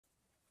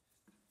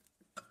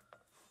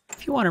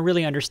If you want to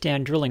really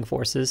understand drilling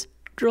forces,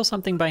 drill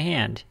something by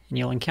hand, and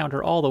you'll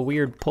encounter all the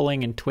weird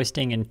pulling and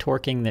twisting and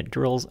torquing that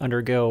drills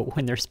undergo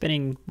when they're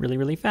spinning really,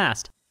 really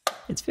fast.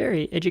 It's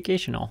very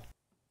educational.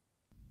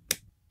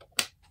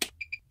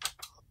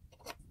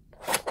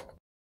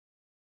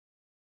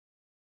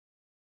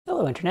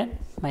 Hello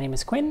Internet, my name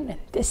is Quinn, and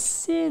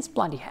this is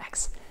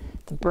Blondihacks.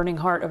 The burning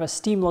heart of a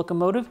steam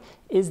locomotive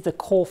is the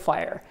coal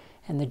fire,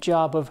 and the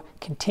job of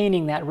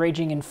containing that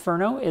raging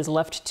inferno is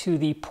left to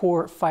the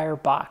poor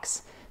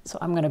firebox. So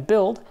I'm going to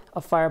build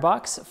a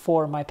firebox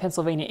for my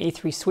Pennsylvania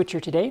A3 switcher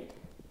today.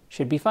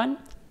 Should be fun.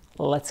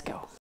 Let's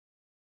go.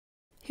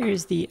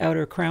 Here's the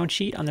outer crown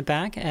sheet on the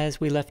back as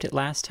we left it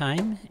last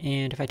time,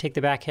 and if I take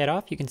the back head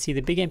off, you can see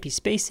the big empty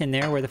space in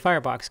there where the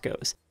firebox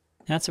goes.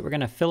 That's what we're going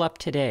to fill up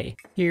today.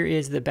 Here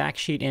is the back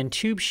sheet and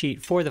tube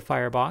sheet for the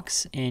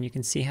firebox, and you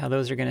can see how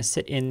those are going to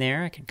sit in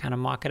there. I can kind of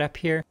mock it up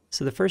here.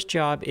 So the first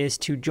job is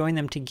to join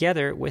them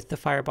together with the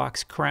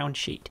firebox crown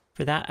sheet.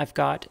 For that, I've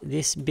got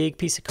this big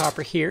piece of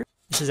copper here.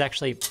 This is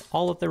actually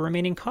all of the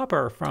remaining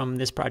copper from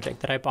this project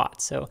that I bought,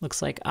 so it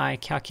looks like I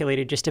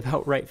calculated just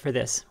about right for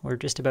this. We're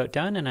just about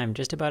done, and I'm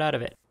just about out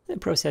of it. The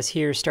process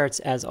here starts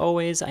as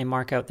always. I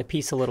mark out the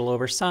piece a little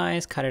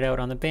oversized, cut it out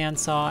on the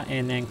bandsaw,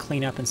 and then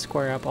clean up and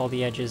square up all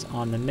the edges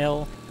on the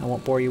mill. I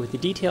won't bore you with the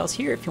details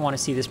here. If you want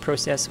to see this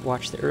process,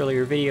 watch the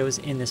earlier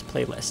videos in this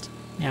playlist.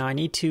 Now I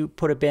need to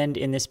put a bend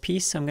in this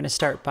piece, so I'm going to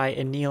start by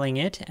annealing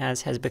it,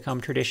 as has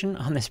become tradition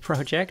on this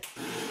project.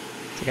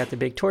 I got the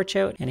big torch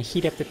out and I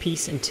heat up the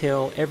piece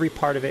until every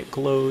part of it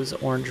glows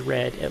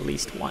orange-red at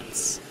least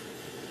once.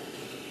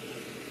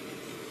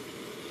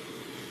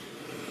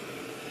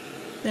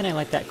 Then I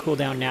let that cool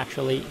down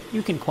naturally.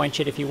 You can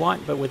quench it if you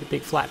want, but with a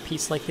big flat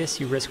piece like this,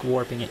 you risk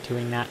warping it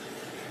doing that.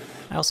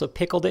 I also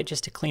pickled it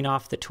just to clean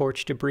off the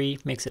torch debris,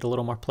 makes it a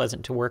little more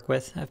pleasant to work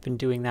with. I've been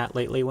doing that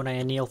lately when I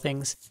anneal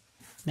things.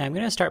 Now I'm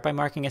going to start by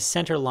marking a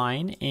center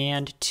line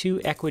and two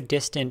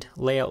equidistant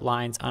layout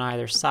lines on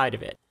either side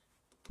of it.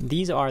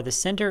 These are the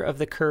center of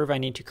the curve I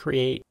need to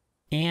create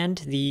and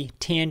the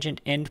tangent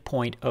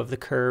endpoint of the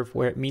curve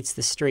where it meets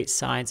the straight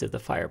sides of the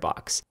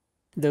firebox.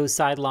 Those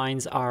side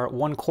lines are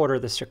 1/4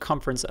 the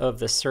circumference of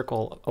the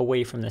circle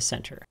away from the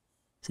center.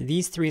 So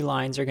these three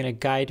lines are going to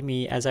guide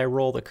me as I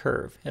roll the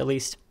curve. At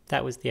least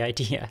that was the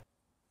idea.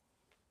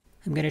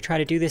 I'm going to try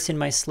to do this in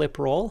my slip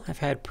roll. I've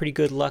had pretty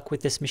good luck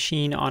with this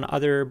machine on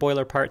other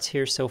boiler parts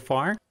here so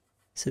far.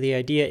 So the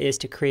idea is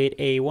to create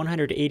a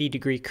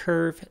 180-degree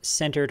curve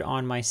centered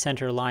on my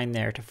center line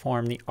there to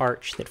form the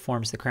arch that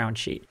forms the crown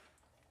sheet.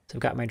 So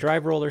I've got my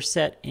drive roller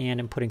set and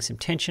I'm putting some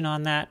tension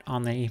on that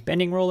on the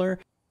bending roller,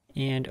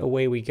 and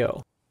away we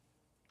go.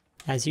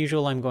 As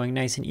usual, I'm going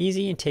nice and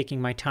easy and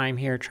taking my time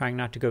here, trying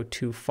not to go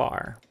too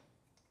far.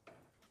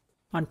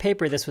 On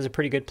paper, this was a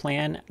pretty good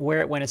plan.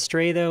 Where it went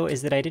astray, though,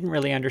 is that I didn't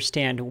really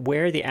understand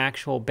where the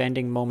actual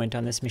bending moment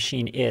on this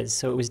machine is,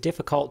 so it was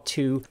difficult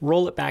to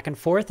roll it back and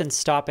forth and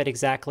stop it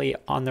exactly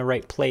on the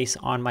right place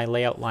on my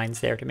layout lines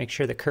there to make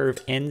sure the curve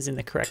ends in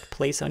the correct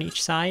place on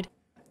each side.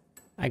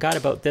 I got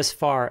about this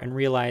far and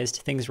realized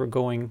things were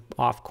going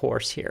off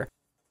course here.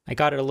 I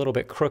got it a little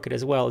bit crooked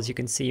as well, as you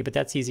can see, but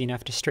that's easy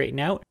enough to straighten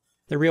out.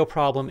 The real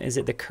problem is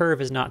that the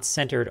curve is not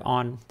centered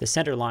on the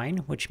center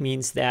line, which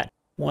means that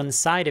one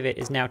side of it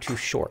is now too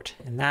short,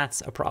 and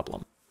that's a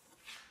problem.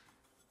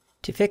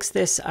 To fix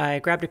this, I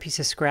grabbed a piece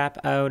of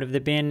scrap out of the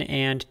bin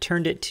and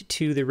turned it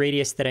to the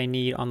radius that I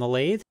need on the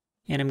lathe,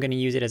 and I'm going to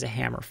use it as a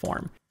hammer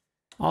form.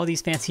 All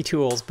these fancy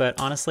tools, but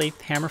honestly,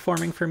 hammer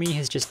forming for me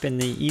has just been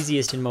the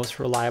easiest and most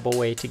reliable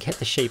way to get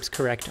the shapes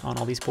correct on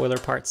all these boiler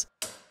parts.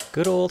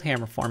 Good old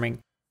hammer forming.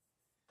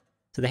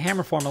 So the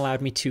hammer form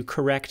allowed me to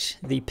correct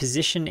the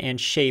position and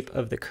shape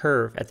of the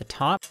curve at the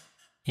top,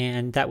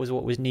 and that was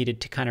what was needed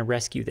to kind of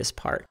rescue this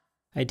part.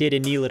 I did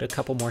anneal it a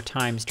couple more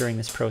times during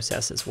this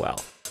process as well.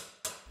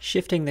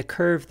 Shifting the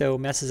curve, though,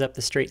 messes up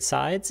the straight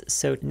sides,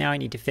 so now I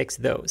need to fix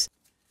those.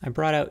 I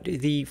brought out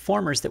the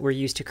formers that were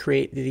used to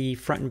create the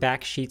front and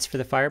back sheets for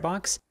the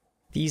firebox.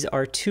 These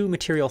are 2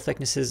 material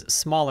thicknesses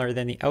smaller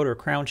than the outer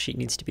crown sheet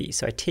needs to be,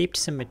 so I taped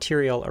some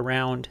material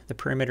around the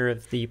perimeter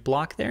of the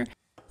block there,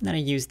 and then I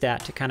used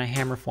that to kind of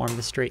hammer form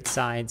the straight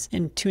sides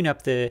and tune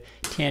up the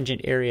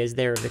tangent areas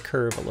there of the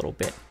curve a little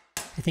bit.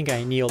 I think I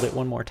annealed it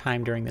one more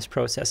time during this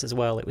process as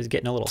well. It was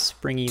getting a little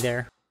springy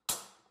there.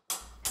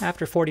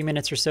 After 40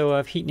 minutes or so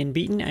of heating and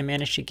beating, I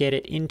managed to get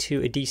it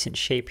into a decent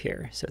shape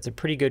here. So it's a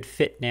pretty good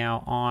fit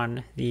now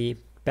on the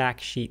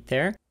back sheet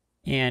there,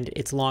 and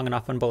it's long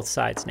enough on both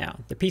sides now.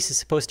 The piece is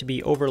supposed to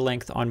be over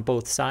length on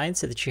both sides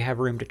so that you have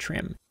room to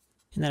trim.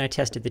 And then I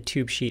tested the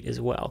tube sheet as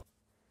well.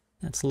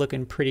 That's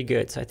looking pretty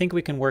good, so I think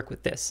we can work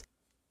with this.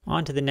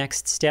 On to the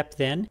next step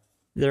then.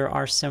 There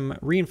are some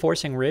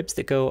reinforcing ribs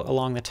that go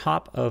along the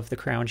top of the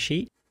crown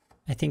sheet.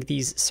 I think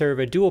these serve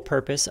a dual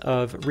purpose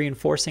of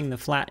reinforcing the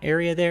flat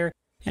area there,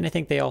 and I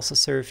think they also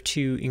serve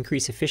to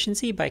increase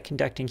efficiency by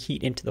conducting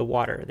heat into the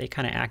water. They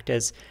kind of act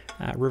as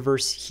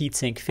reverse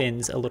heatsink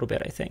fins a little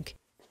bit, I think.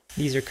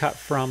 These are cut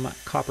from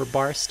copper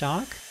bar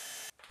stock.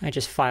 I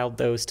just filed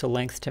those to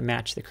length to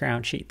match the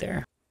crown sheet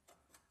there.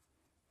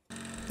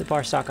 The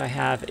bar stock I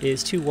have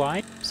is too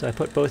wide, so I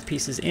put both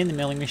pieces in the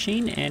milling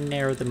machine and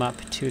narrowed them up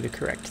to the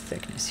correct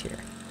thickness here.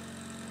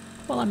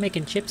 While I'm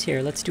making chips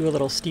here, let's do a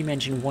little steam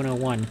engine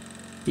 101.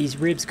 These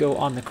ribs go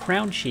on the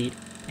crown sheet,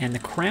 and the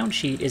crown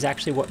sheet is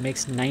actually what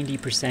makes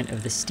 90%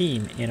 of the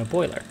steam in a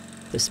boiler.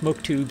 The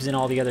smoke tubes and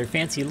all the other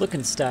fancy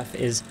looking stuff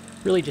is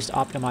really just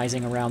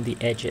optimizing around the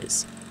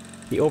edges.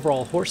 The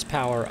overall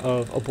horsepower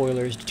of a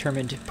boiler is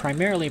determined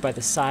primarily by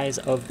the size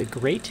of the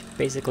grate,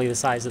 basically the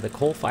size of the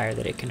coal fire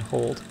that it can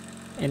hold,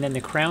 and then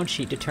the crown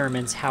sheet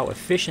determines how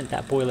efficient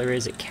that boiler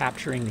is at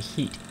capturing the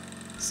heat.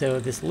 So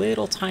this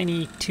little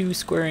tiny 2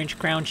 square inch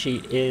crown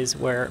sheet is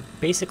where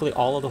basically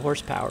all of the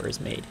horsepower is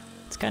made.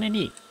 It's kind of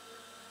neat.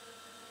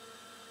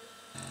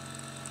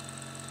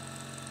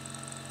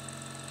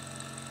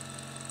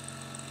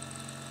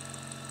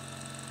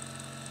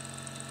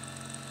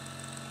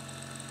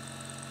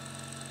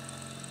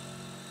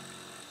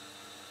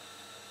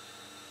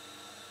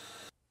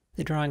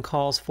 The drawing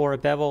calls for a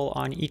bevel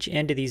on each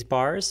end of these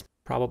bars,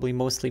 probably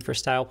mostly for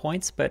style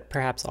points, but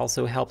perhaps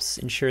also helps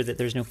ensure that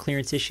there's no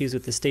clearance issues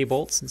with the stay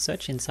bolts and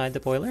such inside the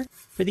boiler.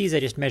 For these I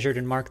just measured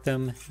and marked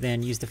them,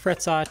 then used the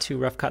fret saw to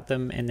rough cut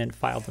them and then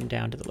filed them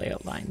down to the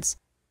layout lines.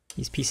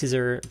 These pieces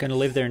are going to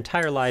live their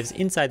entire lives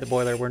inside the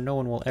boiler where no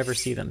one will ever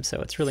see them,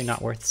 so it's really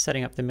not worth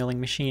setting up the milling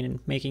machine and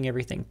making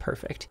everything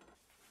perfect.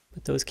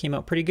 But those came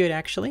out pretty good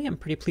actually, I'm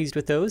pretty pleased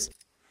with those.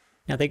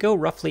 Now they go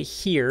roughly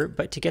here,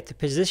 but to get the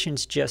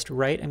positions just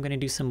right, I'm going to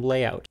do some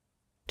layout.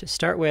 To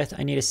start with,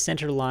 I need a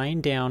center line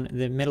down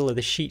the middle of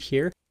the sheet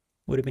here.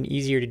 Would have been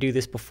easier to do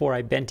this before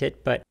I bent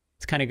it, but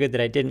it's kind of good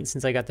that I didn't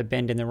since I got the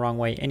bend in the wrong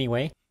way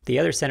anyway. The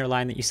other center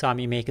line that you saw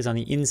me make is on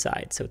the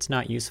inside, so it's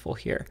not useful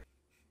here.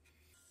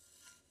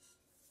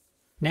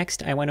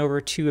 Next, I went over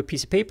to a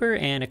piece of paper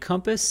and a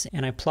compass,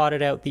 and I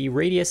plotted out the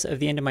radius of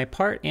the end of my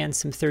part and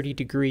some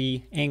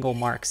 30-degree angle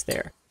marks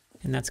there.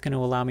 And that's going to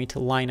allow me to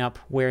line up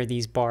where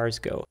these bars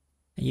go.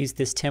 I used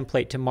this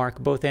template to mark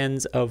both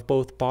ends of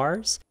both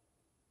bars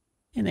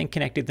and then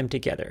connected them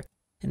together.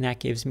 And that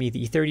gives me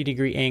the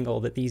 30-degree angle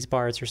that these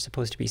bars are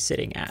supposed to be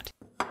sitting at.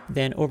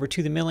 Then over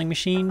to the milling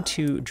machine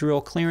to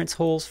drill clearance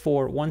holes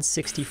for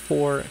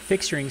 1/64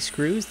 fixturing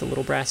screws, the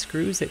little brass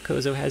screws that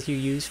Kozo has you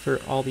use for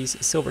all these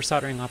silver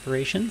soldering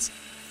operations.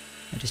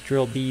 I just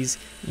drilled these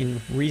in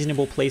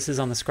reasonable places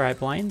on the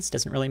scribe lines.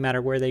 Doesn't really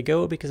matter where they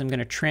go because I'm going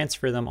to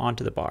transfer them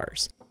onto the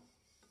bars.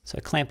 So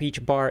I clamp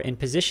each bar in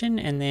position,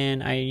 and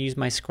then I use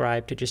my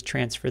scribe to just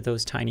transfer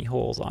those tiny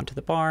holes onto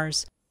the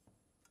bars.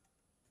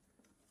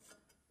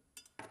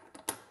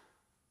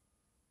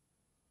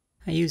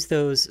 I use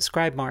those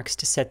scribe marks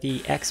to set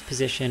the X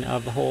position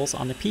of the holes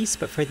on the piece,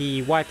 but for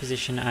the Y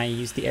position I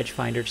use the edge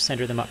finder to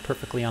center them up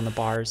perfectly on the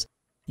bars.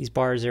 These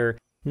bars are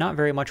not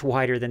very much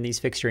wider than these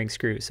fixturing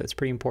screws, so it's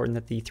pretty important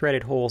that the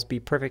threaded holes be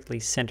perfectly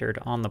centered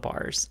on the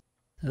bars.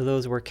 So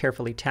those were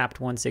carefully tapped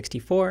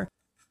 1/64.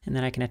 And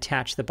then I can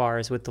attach the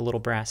bars with the little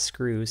brass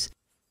screws.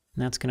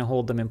 And that's going to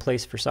hold them in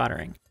place for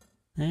soldering.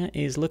 That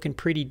is looking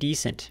pretty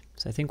decent,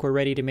 so I think we're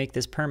ready to make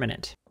this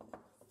permanent.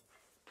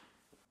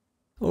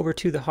 Over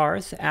to the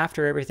hearth,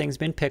 after everything's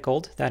been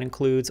pickled, that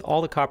includes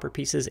all the copper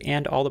pieces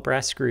and all the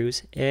brass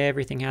screws,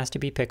 everything has to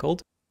be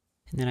pickled.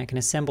 And then I can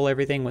assemble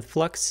everything with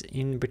flux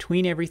in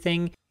between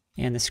everything,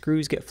 and the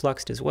screws get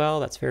fluxed as well.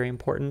 That's very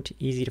important,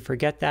 easy to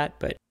forget that,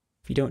 but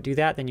if you don't do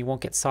that, then you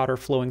won't get solder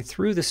flowing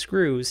through the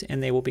screws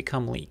and they will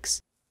become leaks.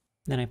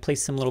 Then I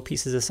place some little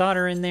pieces of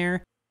solder in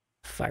there,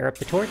 fire up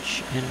the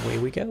torch, and away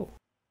we go.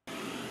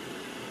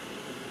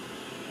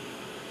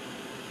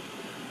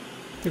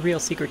 The real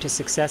secret to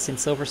success in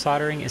silver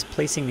soldering is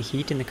placing the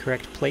heat in the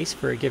correct place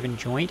for a given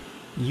joint.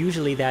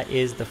 Usually that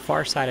is the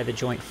far side of the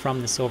joint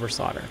from the silver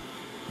solder.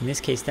 In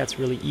this case that's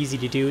really easy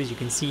to do. As you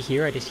can see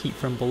here, I just heat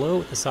from below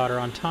with the solder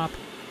on top,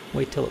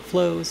 wait till it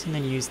flows, and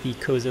then use the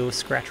Kozo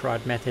scratch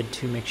rod method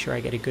to make sure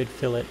I get a good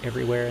fillet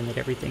everywhere and that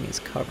everything is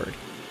covered.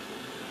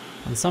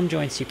 On some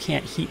joints you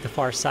can't heat the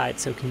far side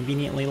so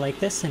conveniently like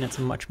this, and it's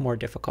much more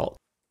difficult.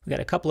 We've got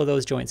a couple of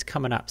those joints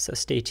coming up, so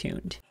stay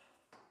tuned.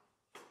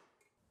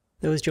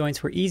 Those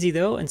joints were easy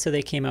though, and so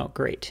they came out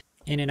great.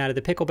 In and out of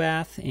the pickle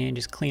bath, and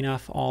just clean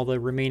off all the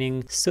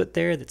remaining soot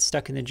there that's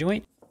stuck in the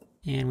joint.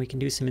 And we can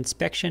do some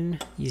inspection.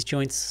 These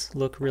joints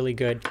look really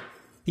good.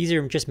 These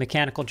are just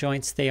mechanical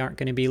joints. They aren't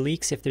going to be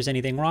leaks if there's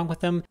anything wrong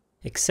with them,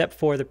 except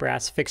for the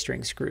brass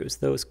fixturing screws.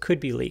 Those could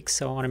be leaks,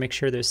 so I want to make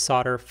sure there's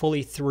solder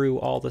fully through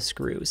all the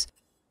screws.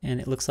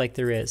 And it looks like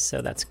there is,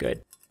 so that's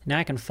good. Now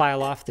I can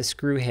file off the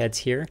screw heads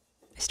here.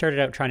 I started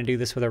out trying to do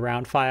this with a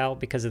round file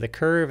because of the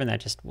curve, and that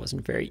just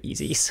wasn't very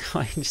easy, so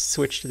I just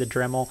switched to the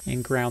Dremel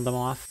and ground them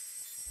off.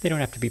 They don't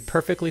have to be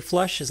perfectly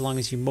flush as long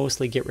as you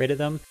mostly get rid of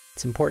them.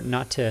 It's important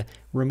not to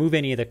remove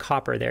any of the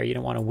copper there. You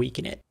don't want to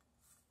weaken it.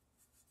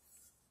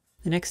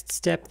 The next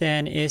step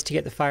then is to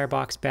get the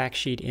Firebox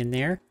backsheet in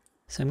there.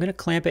 So I'm going to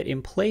clamp it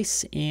in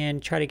place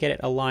and try to get it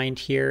aligned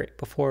here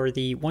before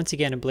the, once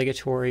again,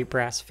 obligatory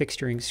brass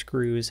fixturing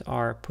screws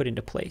are put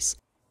into place.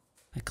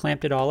 I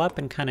clamped it all up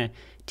and kind of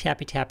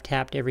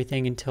tapped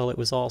everything until it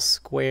was all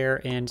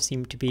square and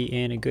seemed to be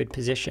in a good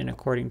position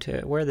according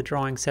to where the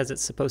drawing says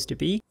it's supposed to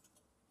be.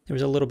 There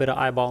was a little bit of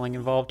eyeballing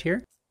involved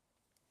here.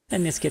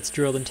 And this gets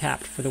drilled and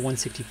tapped for the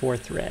 164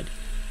 thread.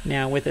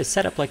 Now with a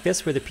setup like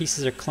this where the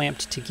pieces are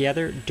clamped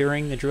together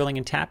during the drilling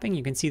and tapping,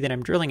 you can see that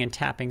I'm drilling and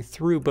tapping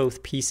through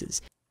both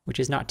pieces, which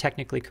is not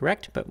technically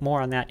correct, but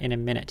more on that in a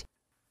minute.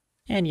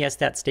 And yes,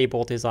 that stay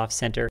bolt is off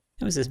center.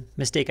 It was a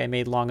mistake I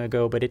made long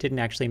ago, but it didn't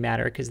actually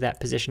matter because that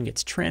position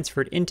gets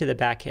transferred into the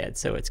back head,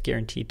 so it's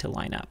guaranteed to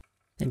line up.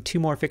 And 2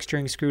 more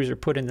fixturing screws are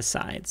put in the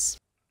sides.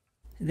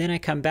 Then I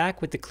come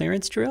back with the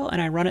clearance drill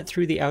and I run it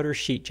through the outer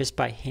sheet just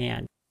by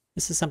hand.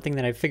 This is something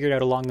that I've figured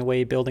out along the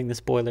way building this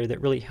boiler that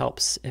really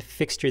helps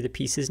fixture the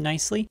pieces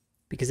nicely,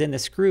 because then the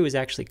screw is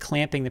actually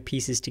clamping the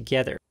pieces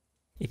together.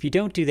 If you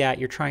don't do that,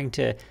 you're trying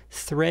to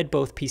thread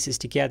both pieces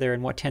together,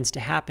 and what tends to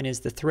happen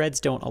is the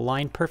threads don't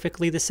align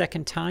perfectly the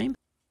second time,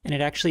 and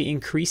it actually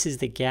increases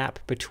the gap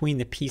between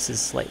the pieces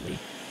slightly,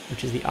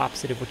 which is the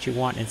opposite of what you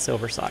want in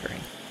silver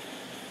soldering.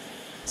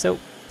 So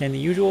then the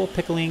usual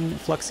pickling,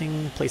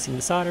 fluxing, placing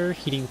the solder,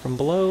 heating from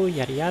below,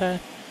 yada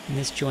yada. And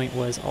this joint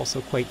was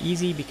also quite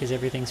easy because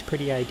everything's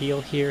pretty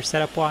ideal here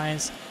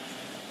setup-wise.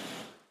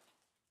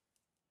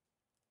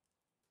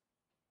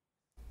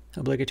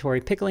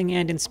 Obligatory pickling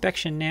and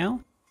inspection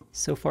now.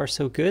 So far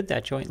so good.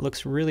 That joint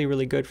looks really,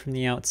 really good from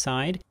the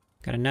outside.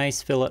 Got a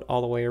nice fillet all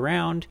the way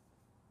around.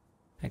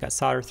 I got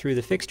solder through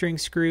the fixturing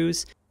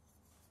screws.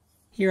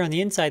 Here on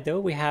the inside though,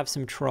 we have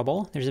some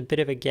trouble. There's a bit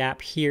of a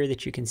gap here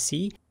that you can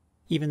see.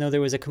 Even though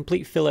there was a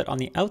complete fillet on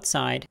the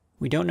outside,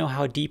 we don't know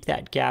how deep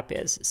that gap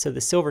is, so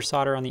the silver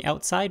solder on the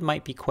outside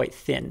might be quite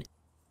thin.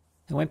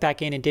 I went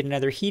back in and did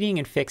another heating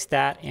and fixed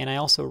that, and I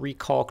also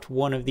recalked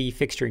one of the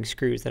fixturing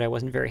screws that I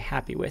wasn't very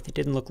happy with. It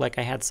didn't look like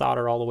I had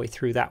solder all the way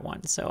through that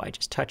one, so I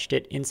just touched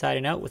it inside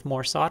and out with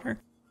more solder,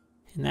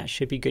 and that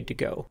should be good to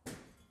go.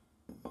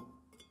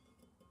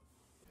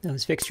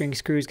 Those fixturing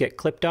screws get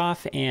clipped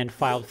off and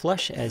filed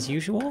flush as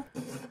usual.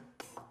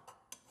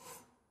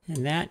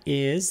 And that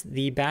is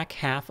the back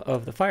half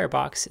of the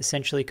firebox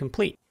essentially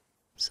complete.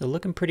 So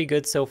looking pretty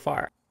good so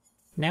far.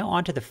 Now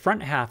onto the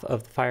front half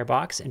of the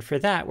firebox, and for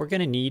that we're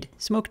going to need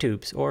smoke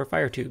tubes, or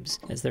fire tubes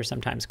as they're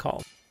sometimes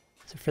called.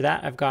 So for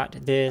that I've got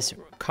this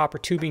copper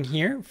tubing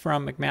here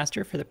from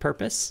McMaster for the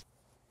purpose.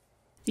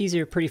 These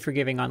are pretty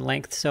forgiving on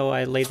length, so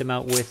I laid them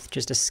out with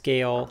just a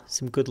scale,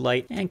 some good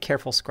light, and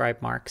careful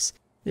scribe marks.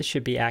 This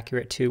should be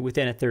accurate too,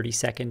 within a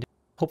 32nd,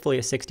 hopefully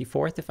a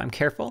 64th if I'm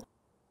careful.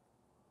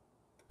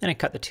 Then I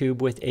cut the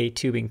tube with a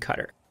tubing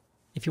cutter.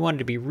 If you wanted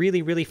to be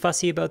really, really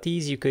fussy about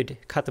these, you could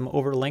cut them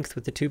over length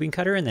with the tubing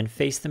cutter and then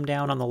face them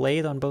down on the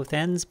lathe on both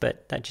ends,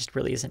 but that just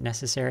really isn't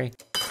necessary.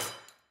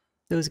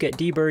 Those get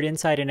deburred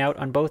inside and out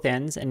on both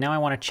ends, and now I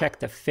want to check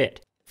the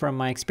fit. From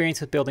my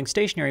experience with building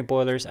stationary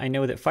boilers, I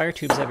know that fire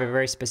tubes have a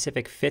very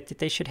specific fit that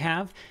they should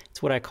have.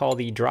 It's what I call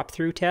the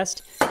drop-through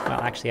test.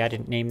 Well, actually, I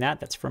didn't name that.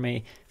 That's from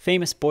a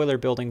famous boiler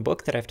building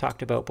book that I've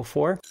talked about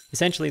before.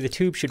 Essentially, the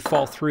tube should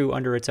fall through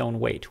under its own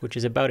weight, which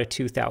is about a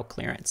 2 thou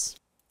clearance.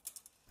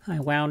 I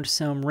wound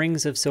some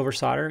rings of silver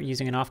solder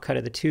using an offcut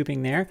of the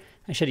tubing there.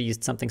 I should have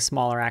used something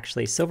smaller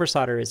actually. Silver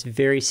solder is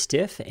very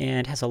stiff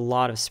and has a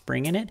lot of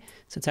spring in it,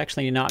 so it's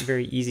actually not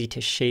very easy to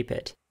shape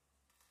it.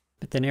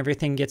 But then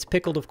everything gets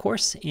pickled, of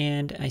course,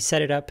 and I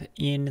set it up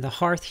in the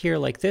hearth here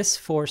like this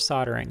for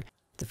soldering.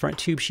 The front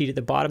tube sheet at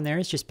the bottom there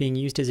is just being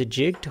used as a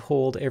jig to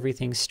hold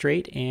everything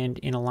straight and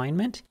in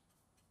alignment.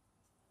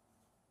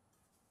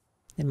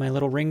 Then my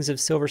little rings of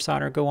silver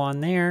solder go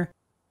on there,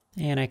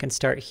 and I can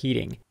start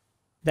heating.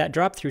 That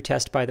drop-through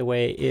test, by the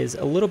way, is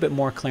a little bit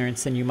more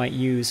clearance than you might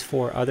use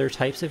for other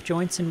types of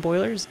joints in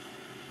boilers.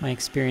 My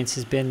experience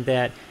has been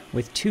that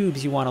with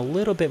tubes you want a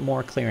little bit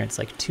more clearance,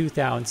 like 2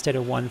 thou instead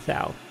of 1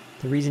 thou.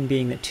 The reason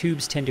being that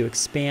tubes tend to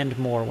expand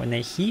more when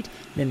they heat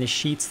than the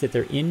sheets that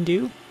they're in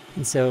do.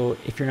 And so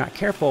if you're not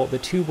careful, the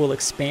tube will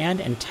expand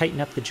and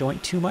tighten up the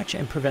joint too much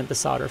and prevent the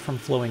solder from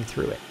flowing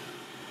through it.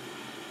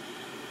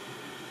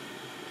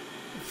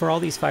 For all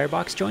these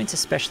firebox joints,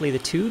 especially the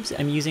tubes,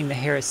 I'm using the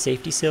Harris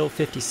Safety Seal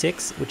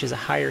 56, which is a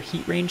higher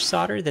heat range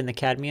solder than the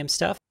cadmium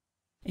stuff.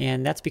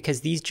 And that's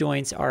because these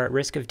joints are at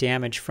risk of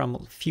damage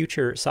from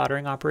future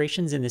soldering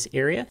operations in this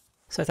area.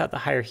 So I thought the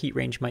higher heat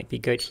range might be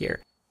good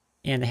here.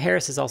 And the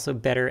Harris is also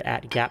better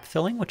at gap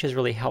filling, which is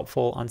really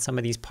helpful on some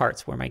of these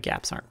parts where my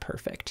gaps aren't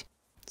perfect.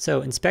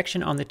 So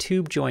inspection on the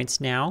tube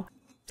joints now.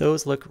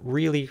 Those look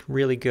really,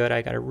 really good.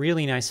 I got a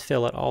really nice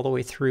fillet all the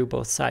way through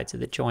both sides of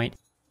the joint.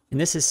 And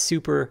this is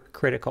super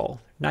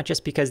critical, not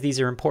just because these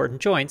are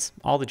important joints,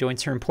 all the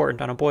joints are important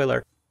on a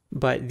boiler,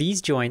 but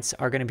these joints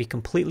are going to be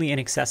completely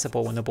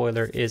inaccessible when the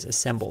boiler is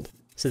assembled.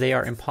 So they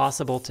are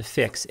impossible to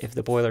fix if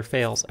the boiler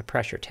fails a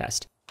pressure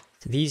test.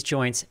 So these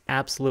joints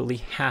absolutely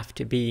have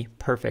to be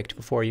perfect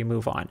before you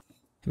move on.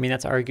 I mean,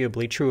 that's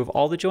arguably true of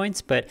all the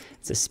joints, but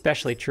it's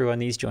especially true on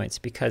these joints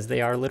because they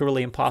are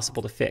literally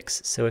impossible to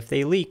fix. So if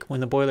they leak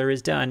when the boiler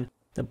is done,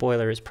 the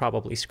boiler is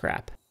probably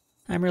scrap.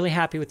 I'm really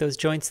happy with those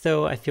joints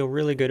though. I feel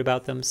really good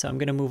about them, so I'm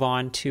going to move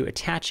on to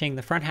attaching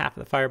the front half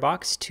of the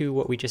firebox to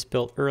what we just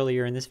built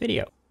earlier in this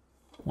video.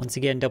 Once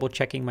again, double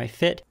checking my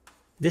fit.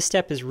 This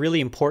step is really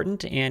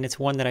important, and it's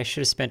one that I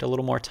should have spent a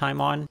little more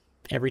time on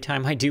every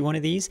time I do one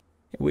of these.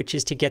 which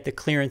is to get the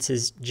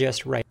clearances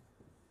just right.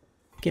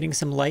 Getting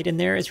some light in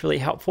there is really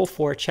helpful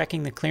for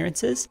checking the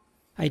clearances.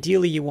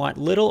 Ideally, you want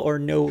little or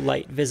no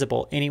light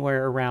visible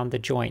anywhere around the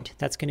joint.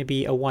 That's going to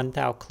be a 1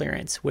 thou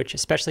clearance, which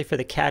especially for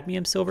the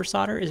cadmium silver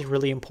solder is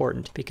really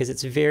important because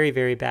it's very,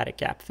 very bad at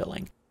gap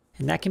filling.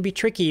 And that can be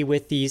tricky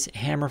with these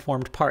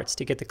hammer-formed parts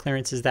to get the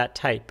clearances that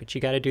tight, but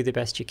you got to do the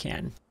best you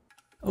can.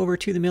 Over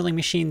to the milling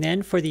machine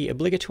then for the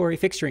obligatory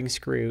fixturing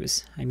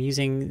screws. I'm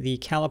using the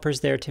calipers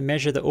there to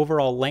measure the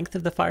overall length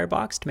of the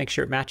firebox to make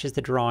sure it matches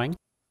the drawing.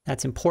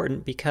 That's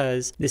important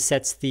because this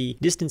sets the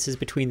distances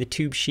between the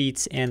tube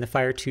sheets and the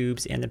fire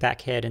tubes and the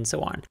back head and so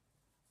on.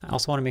 I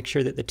also want to make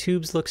sure that the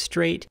tubes look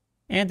straight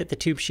and that the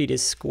tube sheet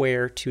is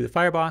square to the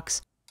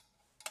firebox.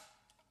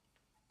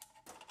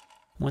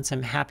 Once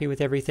I'm happy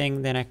with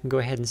everything, then I can go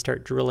ahead and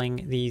start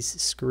drilling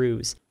these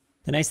screws.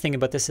 The nice thing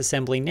about this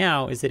assembly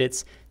now is that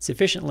it's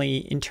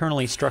sufficiently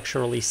internally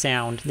structurally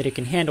sound that it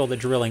can handle the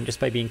drilling just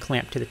by being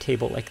clamped to the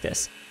table like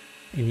this.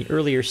 In the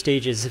earlier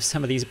stages of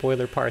some of these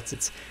boiler parts,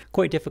 it's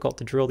quite difficult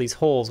to drill these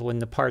holes when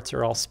the parts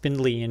are all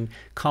spindly and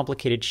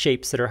complicated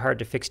shapes that are hard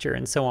to fixture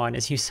and so on,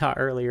 as you saw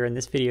earlier in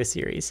this video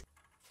series.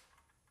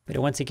 But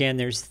once again,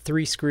 there's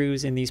 3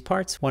 screws in these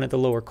parts, one at the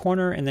lower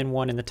corner and then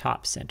one in the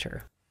top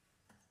center.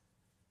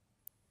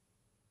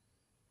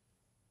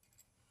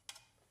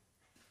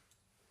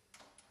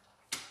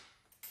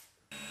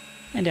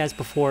 And as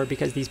before,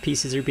 because these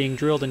pieces are being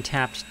drilled and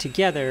tapped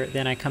together,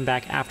 then I come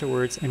back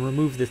afterwards and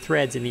remove the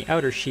threads in the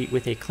outer sheet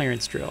with a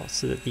clearance drill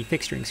so that the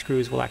fixturing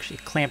screws will actually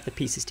clamp the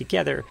pieces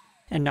together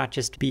and not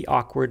just be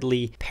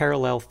awkwardly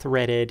parallel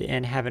threaded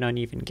and have an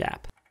uneven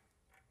gap.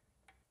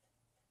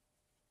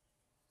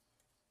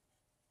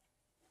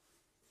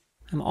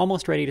 I'm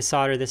almost ready to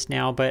solder this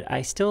now, but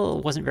I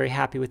still wasn't very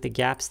happy with the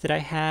gaps that I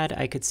had.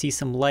 I could see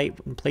some light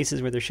in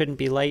places where there shouldn't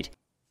be light.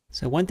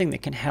 So one thing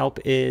that can help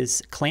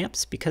is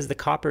clamps, because the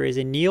copper is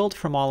annealed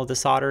from all of the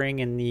soldering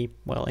and the,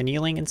 well,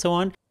 annealing and so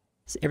on.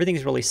 So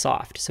everything's really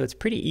soft, so it's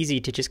pretty easy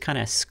to just kind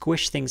of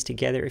squish things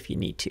together if you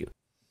need to.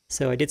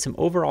 So I did some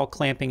overall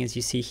clamping as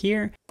you see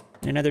here.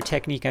 And another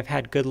technique I've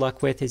had good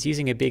luck with is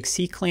using a big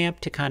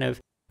C-clamp to kind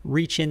of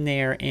reach in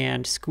there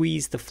and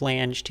squeeze the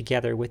flange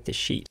together with the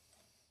sheet.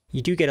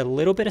 You do get a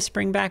little bit of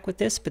spring back with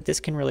this, but this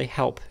can really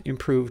help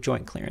improve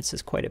joint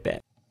clearances quite a bit.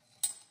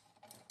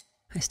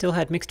 I still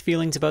had mixed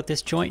feelings about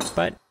this joint,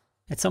 but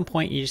at some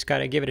point you just got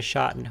to give it a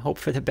shot and hope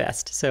for the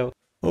best. So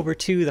over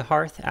to the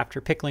hearth after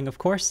pickling, of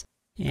course,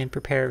 and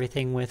prepare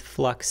everything with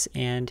flux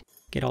and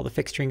get all the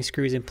fixturing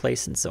screws in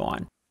place and so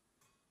on.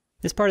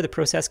 This part of the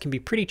process can be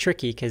pretty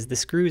tricky because the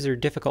screws are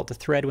difficult to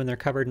thread when they're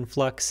covered in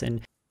flux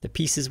and the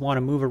pieces want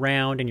to move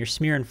around and you're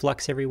smearing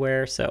flux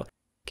everywhere, so it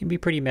can be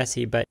pretty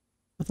messy, but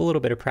with a little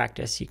bit of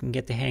practice you can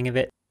get the hang of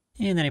it.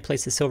 And then I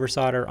place the silver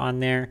solder on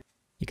there.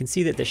 You can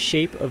see that the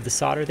shape of the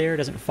solder there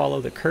doesn't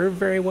follow the curve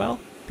very well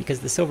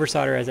because the silver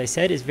solder, as I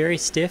said, is very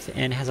stiff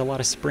and has a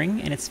lot of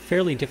spring and it's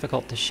fairly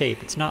difficult to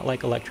shape. It's not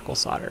like electrical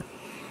solder.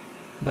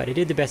 But I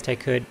did the best I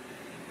could.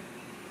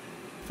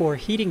 For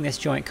heating this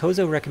joint,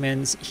 Kozo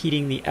recommends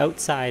heating the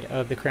outside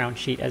of the crown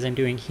sheet as I'm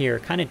doing here,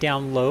 kind of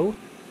down low,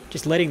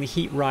 just letting the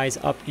heat rise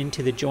up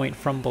into the joint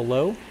from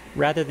below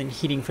rather than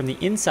heating from the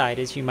inside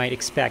as you might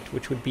expect,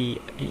 which would be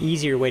an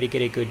easier way to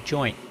get a good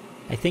joint.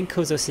 I think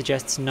Kozo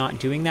suggests not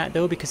doing that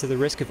though because of the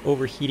risk of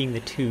overheating the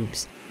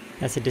tubes.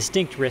 That's a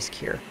distinct risk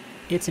here.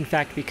 It's in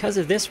fact because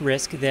of this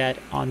risk that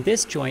on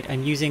this joint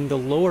I'm using the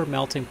lower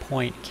melting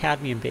point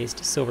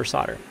cadmium-based silver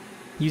solder.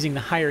 Using the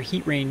higher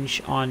heat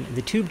range on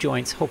the tube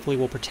joints hopefully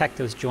will protect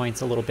those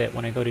joints a little bit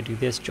when I go to do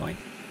this joint.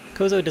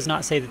 Kozo does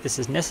not say that this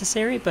is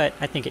necessary, but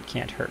I think it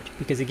can't hurt.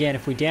 Because again,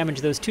 if we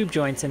damage those tube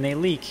joints and they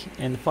leak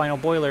and the final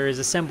boiler is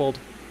assembled,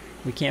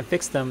 we can't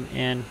fix them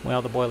and,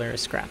 well, the boiler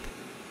is scrap.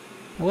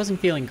 I wasn't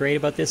feeling great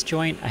about this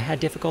joint. I had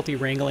difficulty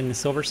wrangling the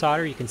silver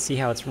solder. You can see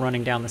how it's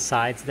running down the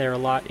sides there a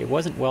lot. It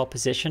wasn't well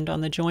positioned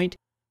on the joint,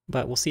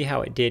 but we'll see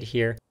how it did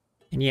here.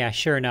 And yeah,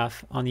 sure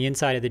enough, on the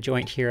inside of the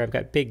joint here, I've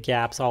got big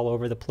gaps all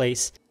over the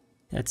place.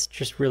 That's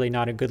just really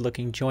not a good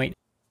looking joint.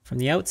 From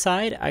the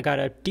outside, I got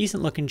a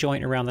decent looking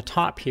joint around the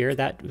top here.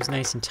 That was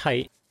nice and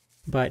tight.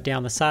 But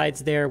down the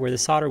sides there, where the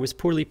solder was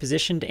poorly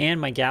positioned and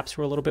my gaps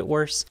were a little bit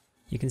worse,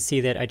 you can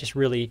see that I just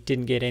really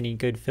didn't get any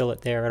good fillet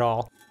there at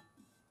all.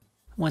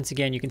 Once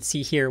again, you can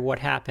see here what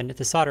happened.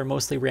 The solder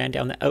mostly ran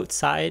down the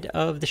outside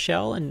of the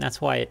shell, and that's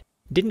why it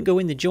didn't go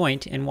in the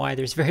joint and why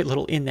there's very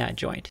little in that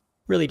joint.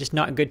 Really just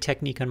not good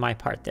technique on my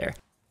part there.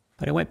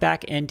 But I went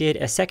back and did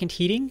a second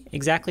heating,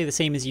 exactly the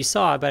same as you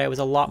saw, but I was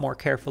a lot more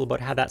careful about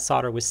how that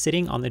solder was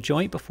sitting on the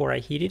joint before I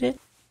heated it,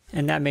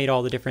 and that made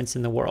all the difference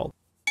in the world.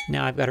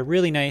 Now I've got a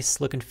really nice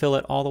looking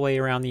fillet all the way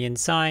around the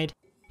inside,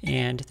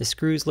 and the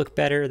screws look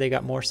better, they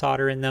got more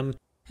solder in them.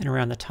 And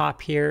around the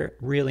top here,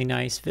 really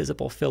nice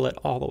visible fillet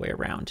all the way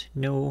around.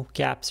 No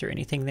gaps or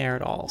anything there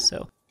at all,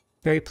 so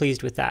very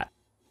pleased with that.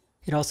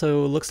 It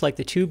also looks like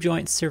the tube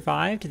joints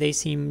survived. They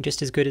seem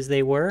just as good as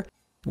they were.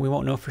 We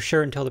won't know for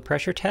sure until the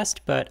pressure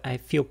test, but I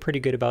feel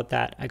pretty good about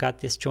that. I got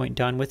this joint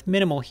done with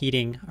minimal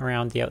heating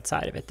around the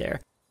outside of it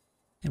there.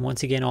 And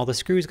once again, all the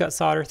screws got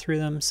solder through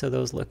them, so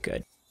those look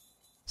good.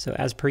 So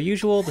as per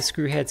usual, the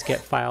screw heads get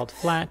filed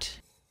flat.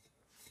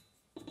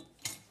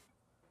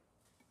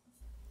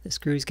 The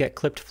screws get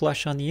clipped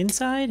flush on the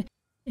inside.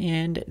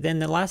 And then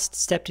the last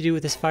step to do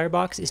with this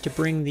firebox is to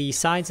bring the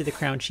sides of the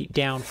crown sheet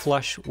down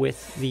flush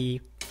with the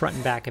front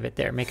and back of it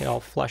there. Make it all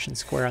flush and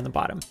square on the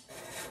bottom.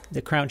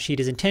 The crown sheet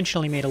is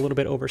intentionally made a little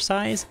bit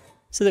oversized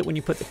so that when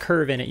you put the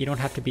curve in it, you don't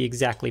have to be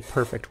exactly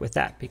perfect with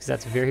that, because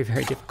that's very,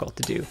 very difficult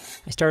to do.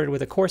 I started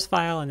with a coarse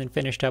file and then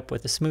finished up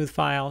with a smooth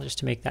file just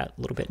to make that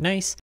a little bit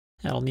nice.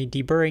 That'll need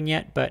deburring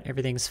yet, but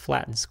everything's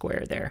flat and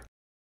square there.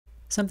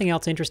 Something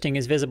else interesting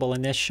is visible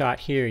in this shot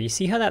here. You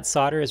see how that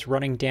solder is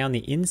running down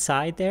the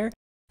inside there?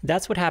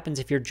 That's what happens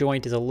if your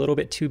joint is a little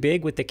bit too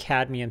big with the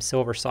cadmium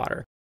silver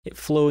solder. It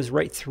flows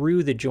right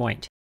through the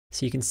joint.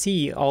 So you can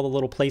see all the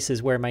little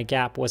places where my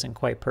gap wasn't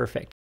quite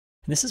perfect.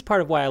 And this is part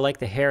of why I like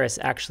the Harris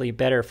actually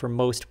better for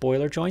most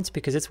boiler joints,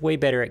 because it's way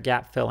better at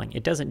gap filling.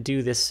 It doesn't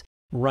do this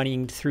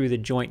running through the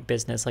joint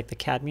business like the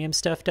cadmium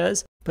stuff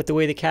does, but the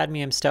way the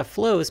cadmium stuff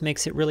flows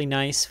makes it really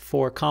nice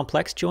for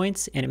complex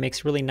joints, and it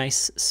makes really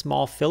nice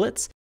small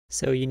fillets.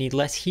 So you need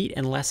less heat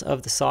and less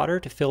of the solder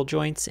to fill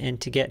joints and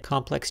to get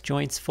complex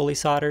joints fully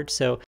soldered.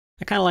 So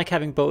I kind of like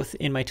having both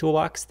in my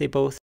toolbox. They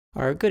both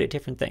are good at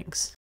different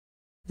things.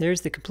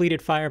 There's the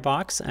completed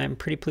firebox. I'm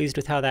pretty pleased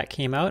with how that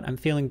came out. I'm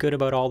feeling good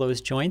about all those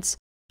joints.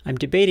 I'm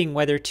debating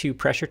whether to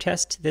pressure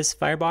test this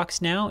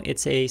firebox now.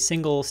 It's a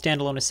single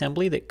standalone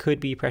assembly that could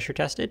be pressure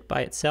tested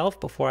by itself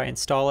before I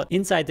install it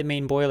inside the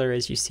main boiler,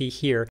 as you see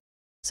here.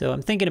 So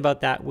I'm thinking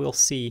about that. We'll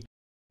see.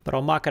 But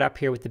I'll mock it up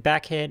here with the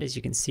back head, as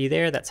you can see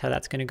there. That's how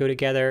that's going to go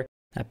together.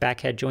 That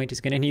back head joint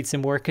is going to need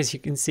some work, as you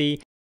can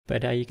see,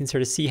 but you can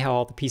sort of see how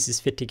all the pieces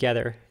fit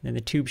together. Then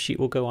the tube sheet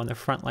will go on the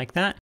front like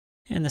that,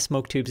 and the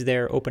smoke tubes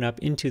there open up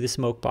into the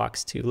smoke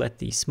box to let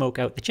the smoke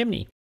out the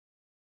chimney.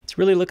 It's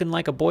really looking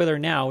like a boiler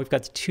now. We've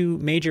got the two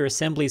major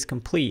assemblies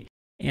complete,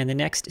 and the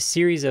next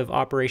series of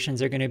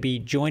operations are going to be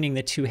joining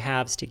the two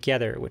halves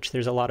together, which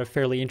there's a lot of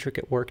fairly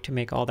intricate work to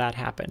make all that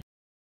happen.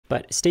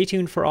 But stay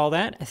tuned for all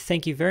that.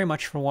 Thank you very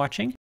much for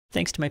watching.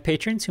 Thanks to my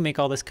patrons who make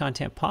all this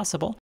content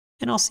possible,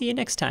 and I'll see you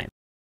next time.